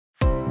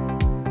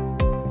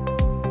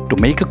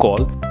To make a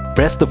call,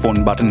 press the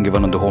phone button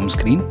given on the home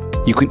screen.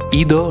 You can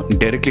either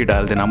directly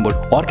dial the number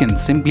or can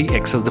simply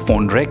access the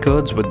phone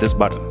records with this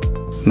button.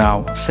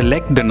 Now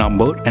select the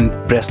number and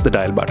press the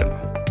dial button.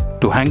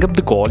 To hang up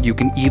the call, you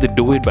can either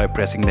do it by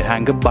pressing the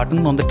hang up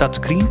button on the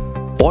touchscreen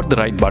or the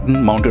right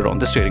button mounted on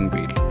the steering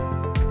wheel.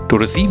 To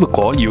receive a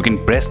call, you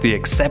can press the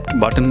accept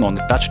button on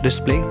the touch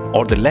display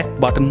or the left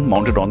button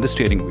mounted on the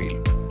steering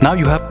wheel. Now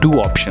you have two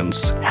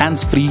options,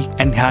 hands-free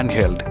and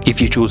handheld.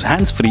 If you choose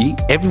hands-free,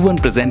 everyone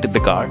present in the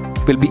car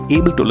will be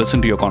able to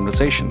listen to your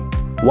conversation,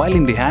 while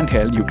in the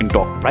handheld you can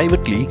talk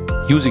privately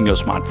using your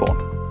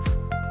smartphone.